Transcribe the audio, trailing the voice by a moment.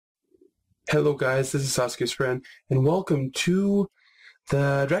Hello guys, this is Sasuke's friend, and welcome to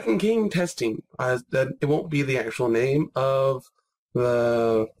the Dragon King testing. That it won't be the actual name of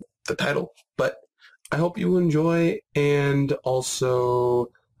the title, but I hope you enjoy, and also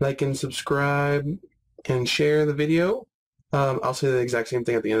like and subscribe and share the video. I'll say the exact same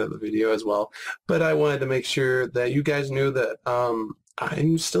thing at the end of the video as well, but I wanted to make sure that you guys knew that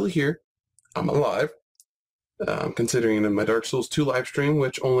I'm still here. I'm alive. Considering in my Dark Souls 2 live stream,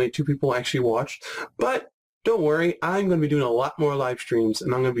 which only 2 people actually watched. But don't worry, I'm going to be doing a lot more live streams,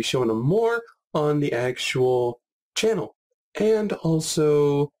 and I'm going to be showing them more on the actual channel. And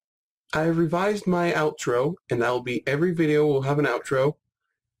also, I revised my outro, and that will be every video will have an outro.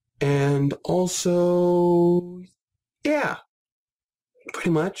 And also, yeah,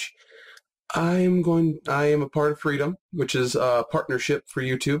 pretty much. I am a part of Freedom, which is a partnership for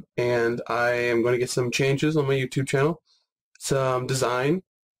YouTube, and I am going to get some changes on my YouTube channel, some design,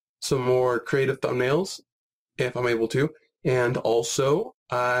 some more creative thumbnails, if I'm able to, and also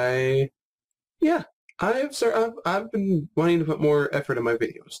I've been wanting to put more effort in my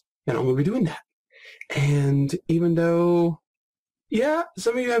videos, and I'm going to be doing that. And even though, yeah,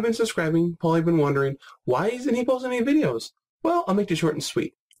 some of you have been subscribing, probably been wondering, why isn't he posting any videos? Well, I'll make it short and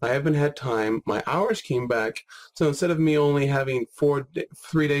sweet. I haven't had time. My hours came back, so instead of me only having 3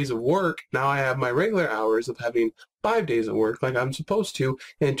 days of work, now I have my regular hours of having 5 days of work like I'm supposed to,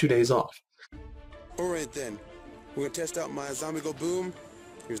 and 2 days off. Alright then, we're going to test out my ZombieGoBoom.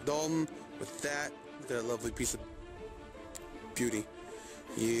 Here's Dalton with that lovely piece of beauty.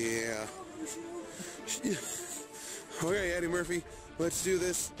 Yeah. Okay, Eddie Murphy, let's do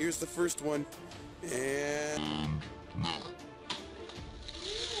this. Here's the first one. And...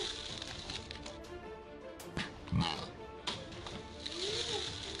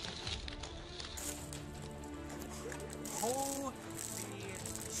 Holy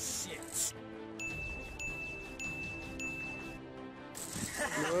shit.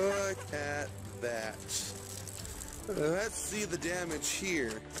 Look at that. Let's see the damage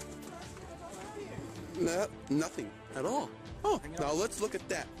here. No, nothing at all. Oh, now let's look at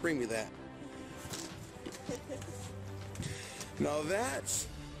that. Bring me that. Now that's...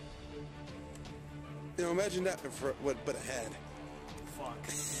 You know, imagine that for what but a head. Fuck.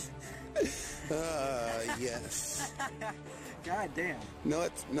 Yes. God damn. Now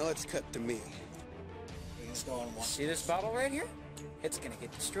let's cut to me. Let's go on one. See this bottle right here? It's gonna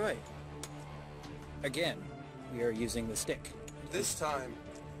get destroyed. Again, we are using the stick. This time,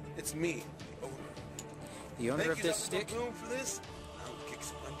 it's me. The owner of this stick. Room for this? I'll kick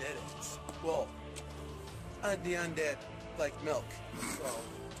some undead ass. Well, the undead like milk. So,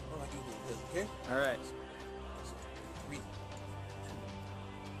 what do I do with this? Okay. All right. 3, 2,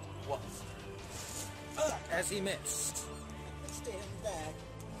 1. As he missed. Stand back.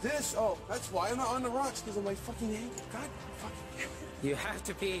 This? Oh, that's why I'm not on the rocks, because of my fucking ankle. God fucking. You have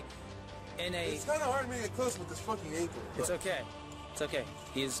to be in a. It's kind of hard to make it close with this fucking ankle. It's okay. It's okay.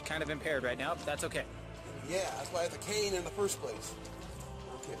 He's kind of impaired right now, but that's okay. Yeah, that's why I have the cane in the first place.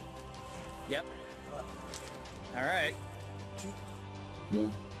 Okay. Yep. All right. 2,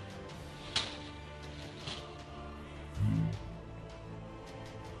 1.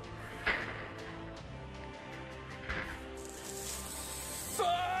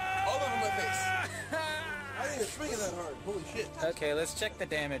 All over my face. I didn't even swing it that hard. Holy shit. Okay, let's check the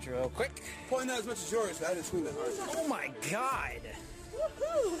damage real quick. Probably not as much as yours, but I didn't swing that hard. Oh my god!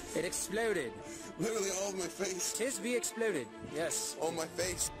 It exploded. Literally all over my face. Tisby exploded. Yes. All my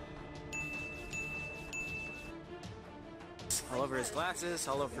face. All over his glasses,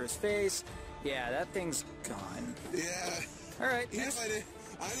 all over his face. Yeah, that thing's gone. Yeah. All right. Even if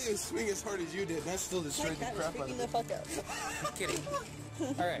I didn't even swing as hard as you did. That still destroyed the crap out of me. I'm kidding.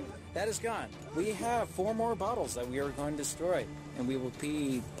 All right, that is gone. We have 4 more bottles that we are going to destroy, and we will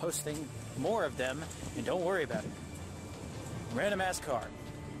be posting more of them, and don't worry about it. Random ass card.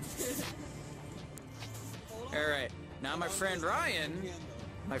 All right, now my friend Ryan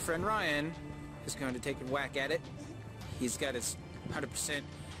is going to take a whack at it. He's got his 100%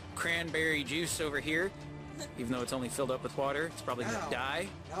 cranberry juice over here. Even though it's only filled up with water, it's probably going to die.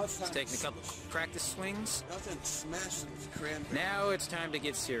 He's taking a couple practice swings. Now it's time to smash some cranberry. Now it's time to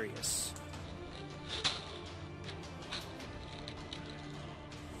get serious.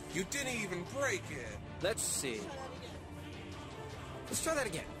 You didn't even break it. Let's see. Let's try that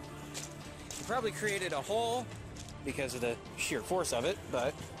again. You probably created a hole because of the sheer force of it,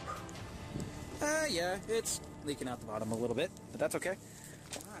 but... yeah, it's leaking out the bottom a little bit, but that's okay.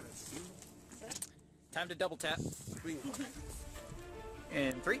 Time to double tap.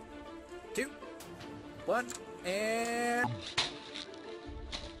 In 3, 2, 1, and...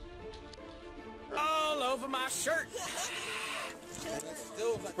 over my shirt. That's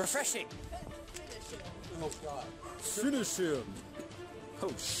still like... Refreshing. Oh, God. Finish him.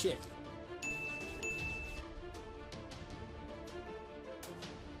 Oh, shit.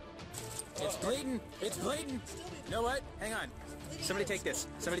 It's bleeding. It's bleeding. You know what? Hang on. Somebody take this.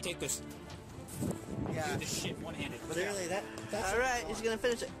 Somebody take this. Yeah. Do this shit one-handed. Look Clearly, out. that's... Alright, he's gonna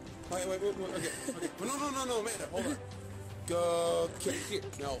finish it. Wait, okay. No, Amanda, hold on. Go, here.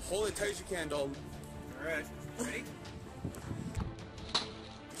 Now, hold it tight as you can, Dalton. Alright. Ready?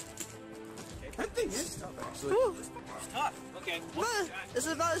 That thing is tough, actually. Whew. It's tough. Okay. One Well, shot. it's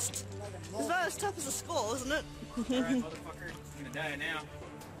about as tough as a skull, isn't it? Alright, motherfucker. You're gonna die now.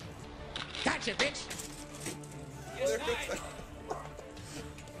 Gotcha, bitch! Yes,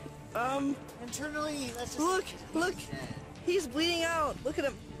 die. Internally, let's just... Look! He's bleeding out! Look at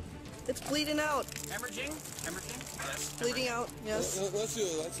him! It's bleeding out! Hemorrhaging? Hemorrhaging? Yes. Bleeding out, yes. Let's do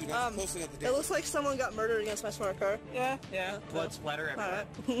it. That's posting at the It looks like someone got murdered against my smart car. Yeah. Blood splatter everywhere.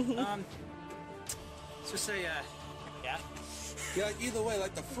 Alright. Let's just say, yeah. Yeah, either way,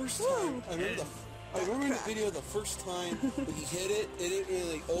 like the first time, I remember in the video the first time when he hit it, it didn't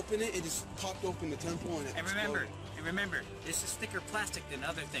really like, open it, it just popped open the temple and it Remember, this is thicker plastic than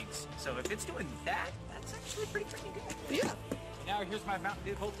other things. So if it's doing that, that's actually pretty freaking good. Yeah. Now here's my Mountain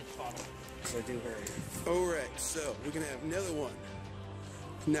Dew voltage bottle. So do hurry. Alright, so we're gonna have another one.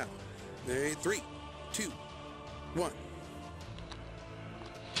 Now, ready? 3, 2, 1.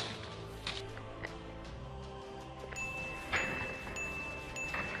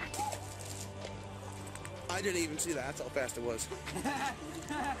 I didn't even see that. That's how fast it was.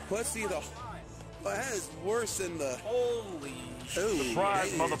 Let's see the... Oh, that is worse than the... Holy Holy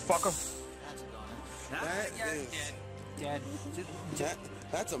Surprise, days. motherfucker! That is... Dead.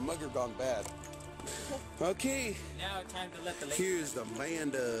 That's a mugger gone bad. Okay, Now time to let the lady here's the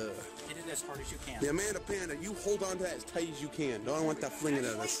Amanda. hit it as hard as you can. The Amanda Panda, you hold on to that as tight as you can. Don't want that flinging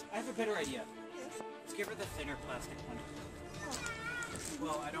at us. I have a better idea. Let's give her the thinner plastic one.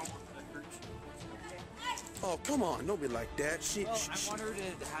 Well, I don't want to hurt you. Oh, come on. Don't be like that. Shit. Well, I want her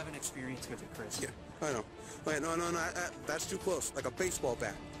to have an experience with it, Chris. Yeah, I know. Wait, no. That's too close. Like a baseball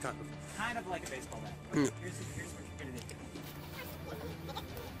bat. Kind of. Kind of like a baseball bat. Mm. Here's what you're gonna do.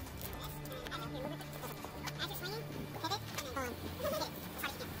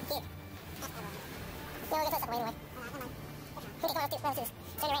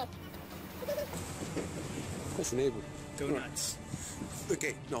 That's a neighbor. Go nuts.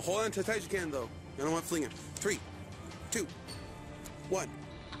 Okay, now hold on to as tight as you can, though. I don't want flinging. 3, 2, 1.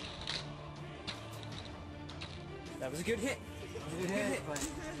 That was a good hit. Good hit, but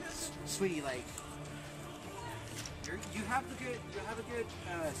sweetie, like you have a good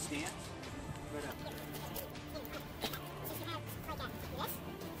stance. Right up.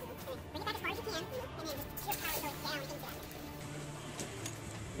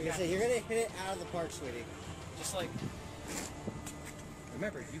 Like I said, you're gonna hit it out of the park, sweetie. Just like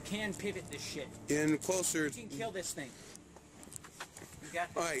remember, you can pivot this shit. In closer. You can kill this thing. You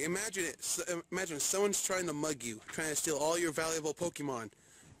got this. Alright, imagine it. Imagine someone's trying to mug you, trying to steal all your valuable Pokemon.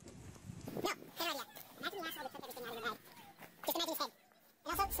 No, better idea. Imagine the asshole that took everything out of your bag. Just imagine his head.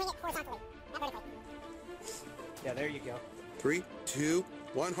 And also swing it horizontally, not vertically. Yeah, there you go. 3, 2,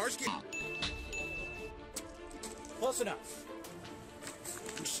 1. Harsh kick. Close enough.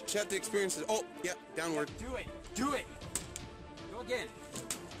 Check the experiences. Oh, yeah, downward. Do it. Do it. Go again.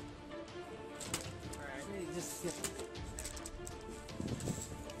 Alright. Just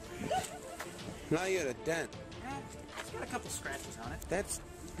Now you had a dent. It's got a couple scratches on it. That's...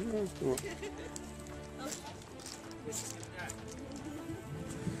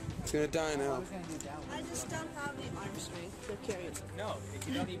 It's gonna die now. I just don't have the arm strength to carry it. No,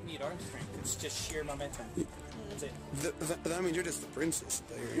 you don't even need arm strength. It's just sheer momentum. That's it. That means you're just the princess.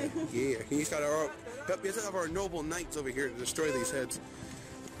 Yeah. He's got our... We have to have our noble knights over here to destroy these heads.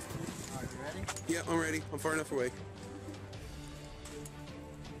 Are you ready? Yeah, I'm ready. I'm far enough away.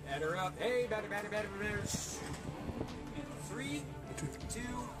 Batter up. Hey, batter. In 3, 2,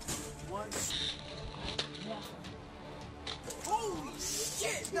 1. Holy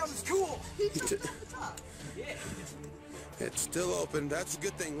shit! That was cool! Yeah. It's still open. That's a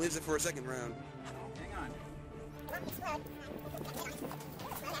good thing. Leaves it for a second round. Hang on.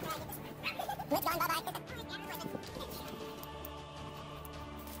 Move on, bye-bye.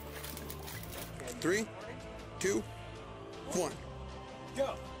 3, 2, 1.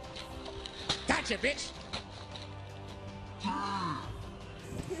 Go! Gotcha, bitch!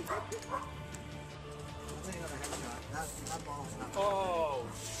 That bottle's not. Oh,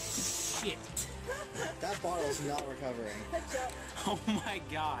 shit. That bottle's not recovering. Oh my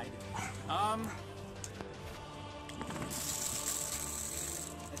god.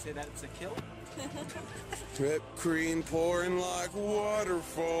 I say that it's a kill. Whipped cream pouring like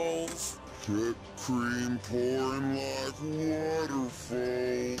waterfalls. Whipped cream pouring like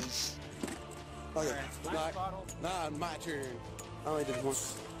waterfalls. Okay, Last bottle. nah, my turn. I only did one.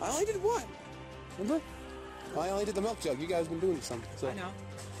 I only did one. Remember? I only did the milk jug. You guys been doing something. So. I know.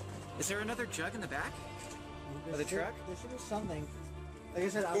 Is there another jug in the back of the truck? There should be something. Like I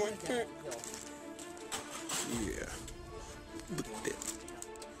said, I want to Yeah. Look at that.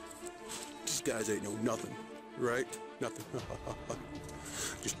 These guys ain't know nothing, right? Nothing.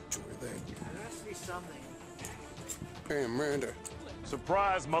 Just enjoy that. There has to be something. Hey, Miranda.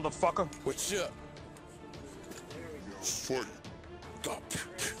 Surprise, motherfucker. What's up? Fight. Stop.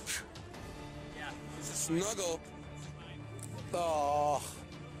 Yeah. Snuggle. Oh,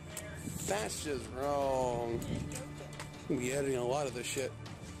 that's just wrong. We'll be editing a lot of this shit.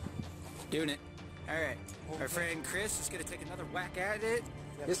 Doing it. Alright. Our friend Chris is going to take another whack at it.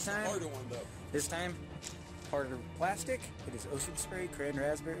 This time, Harder one though. this time, harder plastic. It is ocean spray, cran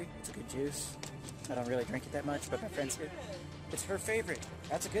raspberry. It's a good juice. I don't really drink it that much, but my friend's did. It's her favorite.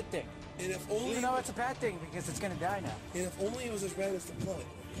 That's a good thing. And if only, Even though it's a bad thing because it's going to die now. and if only it was as bad as the blood.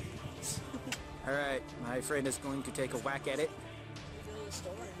 Alright, my friend is going to take a whack at it.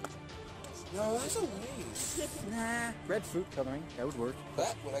 No, that's a waste. Nah, red fruit coloring. That would work.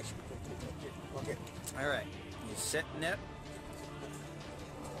 That would actually be good. Okay. Alright, you setting up.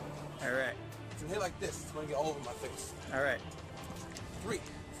 Alright, It's gonna hit like this. It's gonna get all over my face. alright. 3,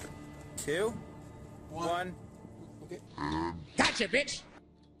 2, 1. Okay. Gotcha, bitch.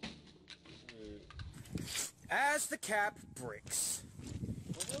 As the cap breaks.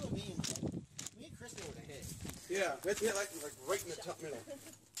 What me and Kristen would have hit. Yeah, let's hit like right in the top middle.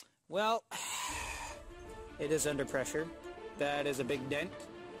 Well, it is under pressure. That is a big dent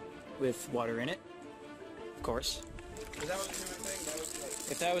with water in it, of course. Is that what the human thing? That was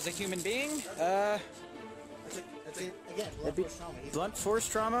like, If that was a human being, that's it. Again, that'd be blunt force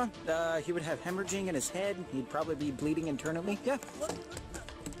trauma. He would have hemorrhaging in his head. He'd probably be bleeding internally. Yeah.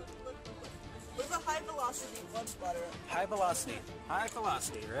 Look at the high velocity blood splatter. High velocity. High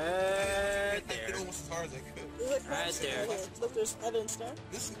velocity. Right I hit there. almost as hard as I could. Right there. Look, there's evidence there.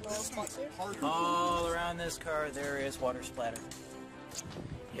 This is harder. All around this car, there is water splatter.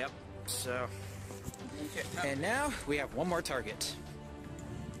 Yep. So. And now we have one more target.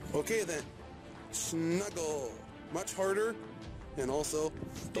 Okay then. Snuggle. Much harder. And also,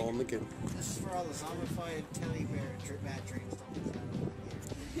 Dalton again. This is for all the zombified teddy bear bad dreams.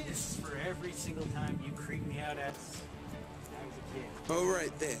 This is for every single time you creep me out as I was a kid.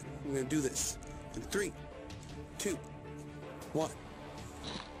 Alright then. I'm gonna do this. In 3, 2, 1.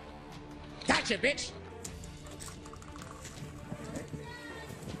 Gotcha, bitch.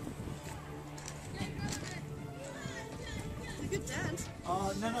 Good dent.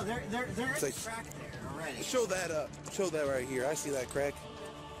 No, there is It's like- a crack there already. Show that up. Show that right here. I see that crack.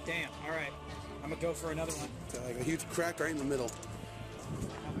 Damn. All right. I'm gonna go for another one. Got like a huge crack right in the middle.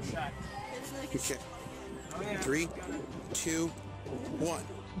 Another shot. Okay. Oh yeah. 3, 2, 1.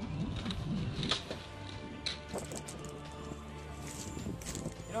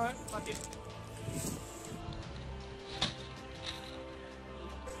 You know what? Fuck it.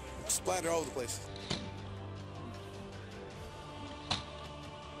 Splatter all over the place.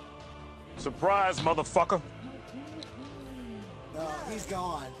 Surprise, motherfucker. No, he's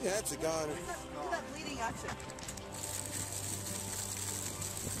gone. Yeah, that's a gun. Look at that bleeding action.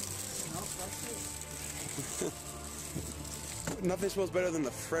 Nothing smells better than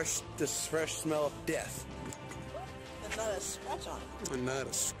this fresh smell of death. And not a scratch on it. And not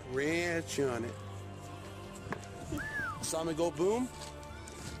a scratch on it. ZombieGoBoom,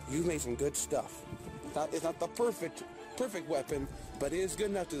 you made some good stuff. It's not the perfect weapon, but it is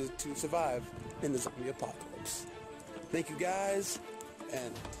good enough to survive in the zombie apocalypse. Thank you guys,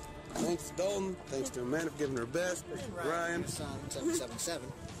 and thanks to Dalton, thanks to Amanda for giving her best, Ryan. Son 777.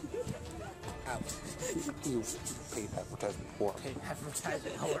 Out. You paid advertisement for. Hey,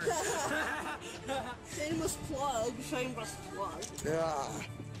 advertising horror. Shameless plug. Shameless plug. Yeah.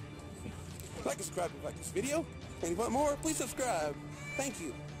 Like and subscribe if you like this video. And if you want more, please subscribe. Thank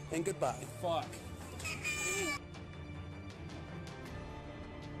you, and goodbye. Fuck.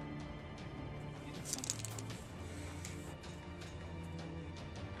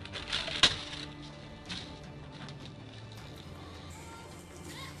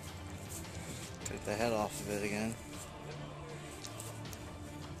 Take the head off of it again.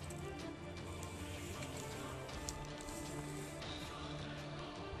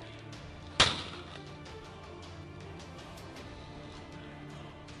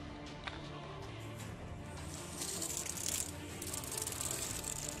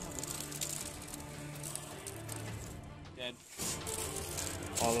 Dead.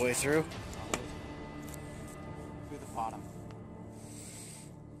 All the way through? Through the bottom.